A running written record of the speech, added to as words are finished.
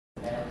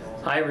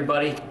Hi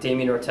everybody,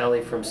 Damien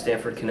Ortelli from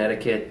Stamford,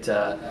 Connecticut.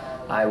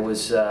 I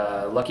was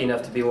lucky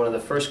enough to be one of the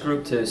first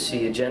group to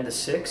see Agenda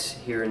 6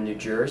 here in New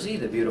Jersey,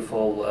 the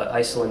beautiful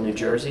Iceland, New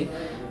Jersey,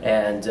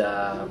 and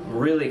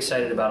really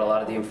excited about a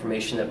lot of the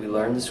information that we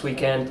learned this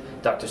weekend.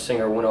 Dr.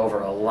 Singer went over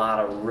a lot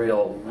of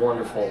real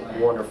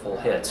wonderful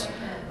hits.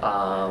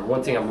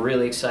 One thing I'm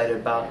really excited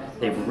about,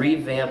 they've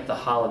revamped the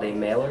holiday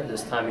mailer.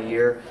 This time of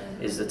year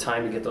is the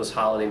time to get those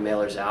holiday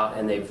mailers out,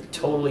 and they've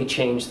totally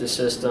changed the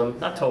system,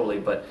 not totally,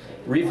 but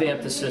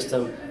revamped the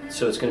system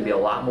so it's going to be a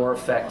lot more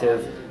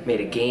effective,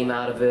 made a game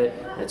out of it,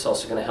 and it's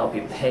also going to help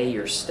you pay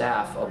your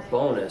staff a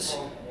bonus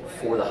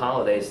for the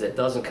holidays that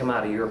doesn't come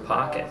out of your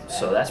pocket.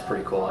 So that's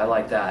pretty cool. I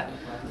like that.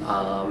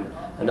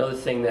 Another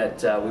thing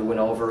that we went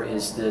over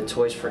is the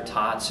Toys for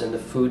Tots and the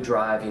food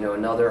drive,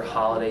 another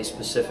holiday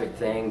specific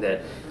thing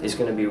that is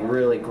going to be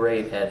really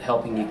great at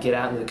helping you get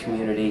out in the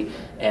community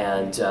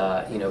and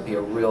be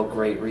a real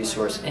great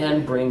resource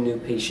and bring new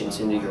patients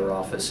into your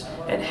office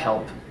and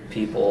help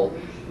people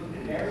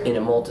in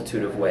a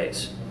multitude of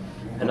ways.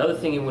 Another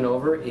thing you went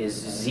over is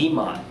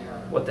ZMOT.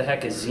 What the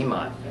heck is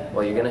ZMOT?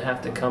 Well, you're going to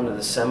have to come to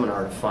the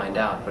seminar to find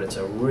out, but it's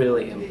a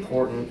really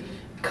important,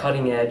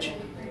 cutting-edge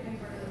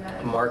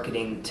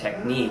marketing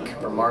technique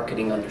or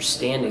marketing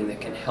understanding that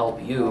can help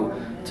you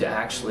to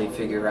actually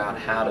figure out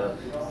how to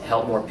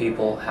help more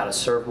people, how to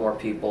serve more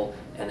people,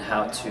 and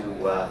how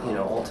to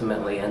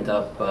ultimately end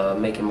up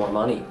making more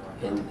money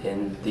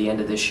in the end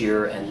of this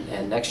year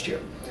and next year.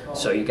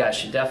 So you guys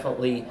should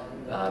definitely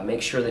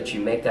make sure that you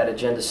make that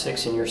Agenda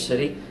 6 in your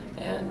city,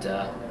 and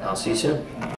I'll see you soon.